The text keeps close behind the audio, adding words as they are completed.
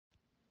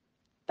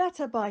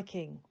Better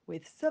biking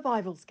with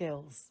survival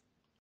skills.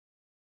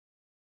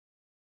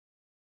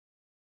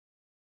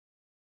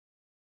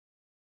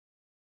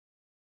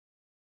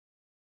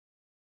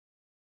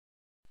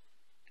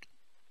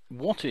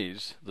 What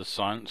is the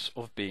science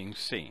of being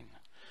seen?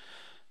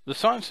 The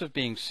science of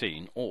being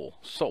seen, or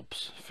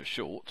SOBS for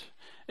short,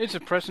 is a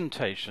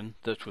presentation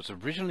that was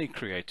originally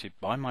created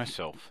by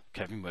myself,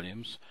 Kevin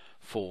Williams,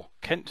 for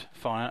Kent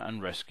Fire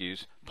and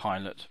Rescue's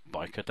Pilot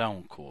Biker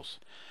Down course.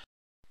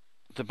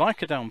 The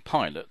Biker Down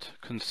Pilot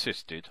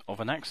consisted of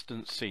an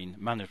accident scene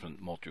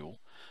management module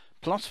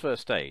plus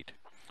first aid,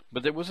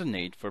 but there was a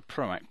need for a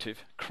proactive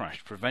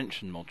crash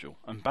prevention module,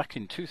 and back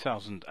in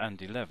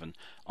 2011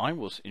 I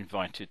was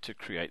invited to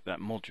create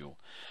that module.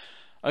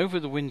 Over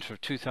the winter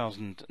of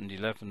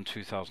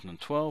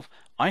 2011-2012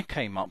 I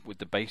came up with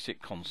the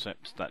basic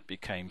concept that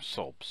became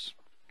SOBS.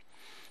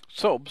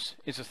 SOBS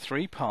is a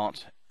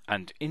three-part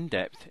and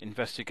in-depth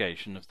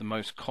investigation of the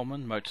most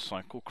common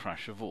motorcycle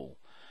crash of all,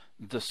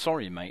 the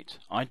sorry mate,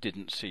 I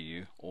didn't see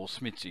you, or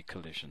SMIDSY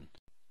collision.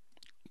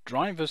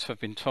 Drivers have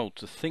been told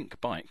to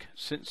think bike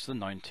since the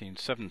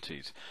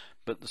 1970s,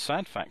 but the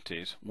sad fact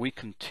is we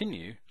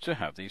continue to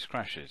have these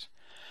crashes.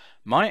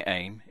 My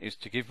aim is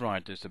to give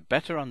riders a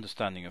better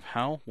understanding of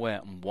how, where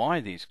and why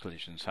these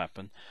collisions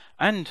happen,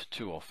 and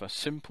to offer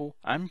simple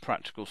and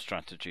practical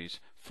strategies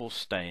for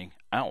staying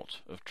out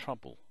of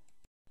trouble.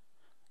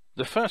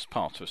 The first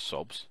part of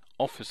SOBS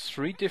offers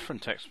three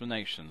different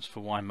explanations for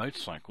why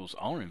motorcycles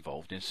are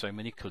involved in so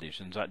many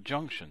collisions at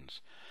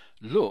junctions.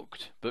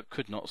 Looked but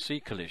could not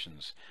see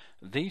collisions.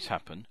 These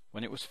happen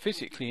when it was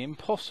physically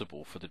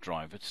impossible for the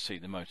driver to see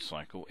the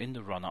motorcycle in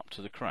the run-up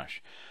to the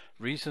crash.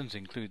 Reasons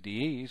include the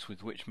ease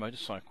with which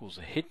motorcycles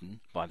are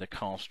hidden by the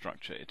car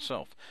structure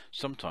itself,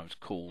 sometimes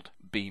called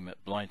beam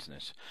at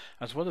blindness,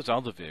 as well as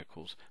other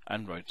vehicles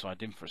and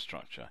roadside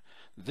infrastructure.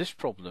 This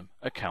problem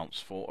accounts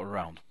for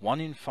around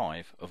 1 in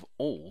 5 of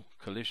all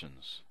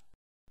collisions.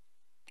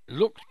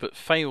 Looked but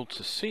failed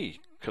to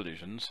see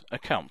collisions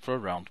account for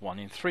around 1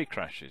 in 3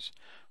 crashes.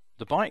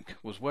 The bike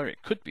was where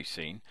it could be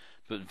seen,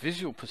 but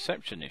visual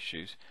perception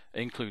issues,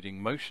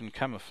 including motion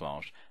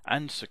camouflage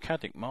and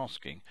saccadic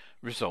masking,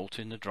 result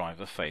in the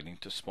driver failing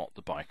to spot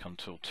the bike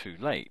until too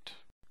late.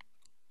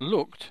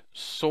 Looked,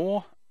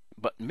 saw,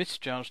 but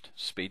misjudged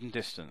speed and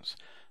distance.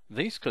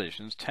 These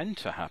collisions tend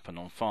to happen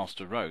on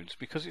faster roads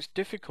because it's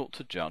difficult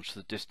to judge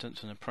the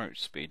distance and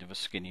approach speed of a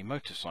skinny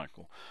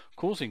motorcycle,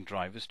 causing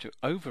drivers to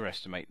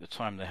overestimate the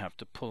time they have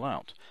to pull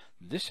out.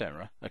 This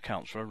error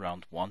accounts for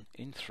around 1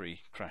 in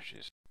 3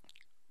 crashes.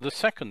 The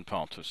second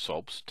part of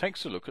SOBS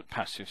takes a look at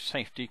passive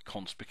safety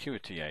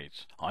conspicuity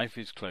aids,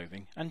 high-vis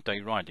clothing and day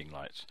riding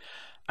lights,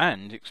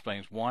 and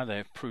explains why they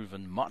have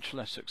proven much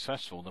less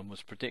successful than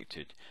was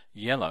predicted.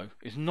 Yellow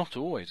is not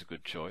always a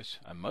good choice,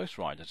 and most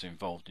riders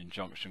involved in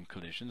junction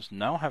collisions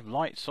now have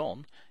lights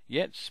on,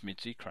 yet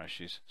SMIDSY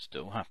crashes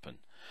still happen.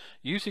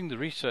 Using the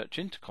research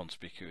into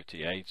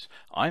conspicuity aids,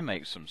 I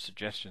make some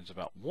suggestions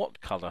about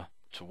what colour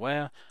to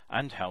wear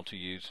and how to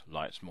use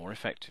lights more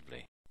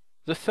effectively.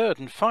 The third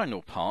and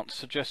final part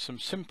suggests some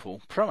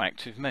simple,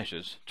 proactive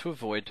measures to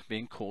avoid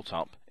being caught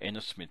up in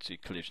a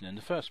SMIDSY collision in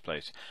the first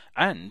place,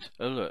 and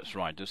alerts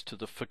riders to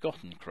the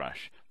forgotten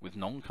crash with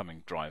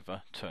non-coming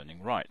driver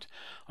turning right.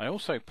 I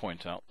also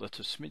point out that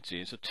a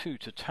SMIDSY is a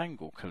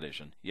two-to-tangle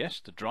collision. Yes,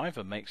 the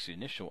driver makes the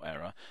initial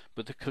error,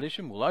 but the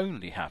collision will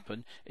only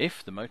happen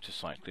if the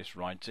motorcyclist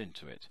rides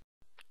into it.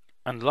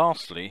 And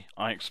lastly,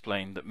 I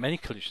explained that many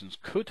collisions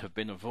could have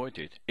been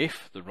avoided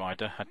if the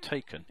rider had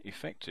taken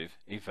effective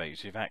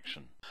evasive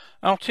action.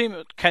 Our team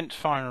at Kent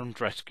Fire and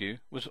Rescue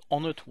was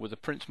honoured with the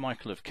Prince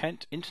Michael of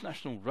Kent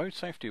International Road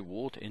Safety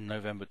Award in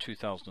November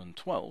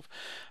 2012,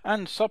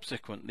 and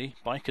subsequently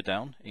Biker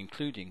Down,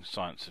 including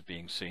Science of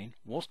Being Seen,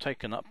 was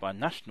taken up by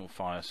National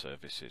Fire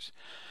Services.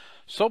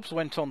 SOBS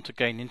went on to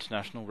gain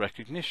international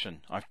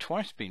recognition. I've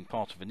twice been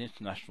part of an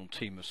international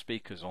team of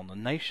speakers on the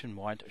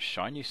nationwide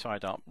Shiny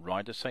Side Up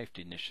Rider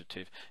Safety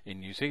Initiative in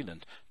New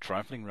Zealand,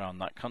 travelling around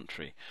that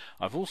country.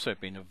 I've also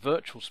been a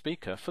virtual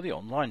speaker for the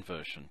online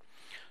version.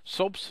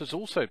 SOBS has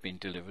also been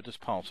delivered as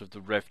part of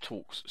the Rev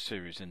Talks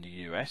series in the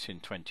US in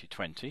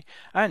 2020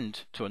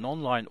 and to an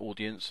online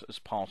audience as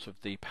part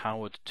of the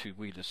Powered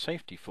Two-Wheeler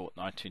Safety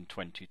Fortnight in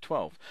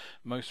 2012.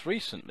 Most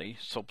recently,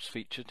 SOBS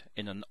featured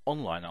in an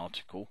online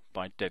article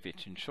by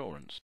Devitt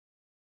Insurance.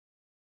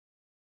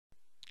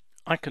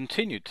 I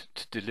continued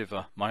to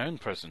deliver my own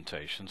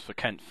presentations for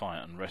Kent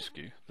Fire and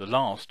Rescue. The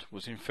last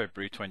was in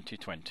February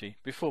 2020,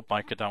 before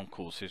Biker Down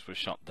courses were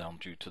shut down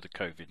due to the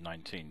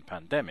COVID-19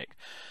 pandemic.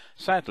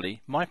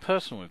 Sadly, my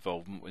personal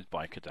involvement with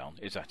Biker Down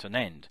is at an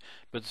end,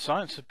 but the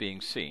science of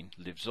being seen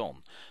lives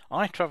on.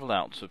 I travel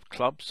out to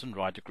clubs and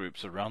rider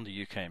groups around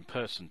the UK in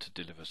person to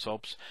deliver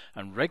SOBS,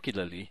 and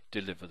regularly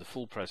deliver the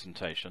full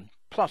presentation,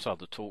 plus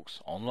other talks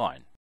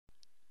online.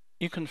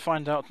 You can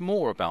find out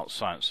more about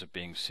Science of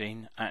Being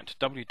Seen at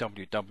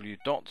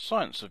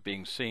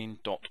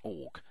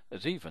www.scienceofbeingseen.org.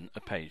 There's even a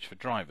page for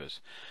drivers.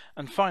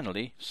 And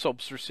finally,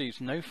 SOBS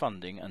receives no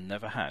funding and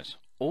never has.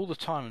 All the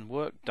time and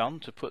work done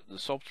to put the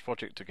SOBS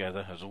project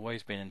together has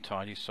always been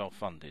entirely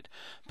self-funded.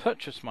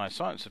 Purchase my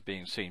Science of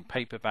Being Seen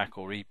paperback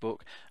or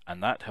ebook,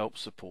 and that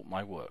helps support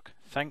my work.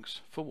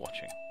 Thanks for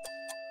watching.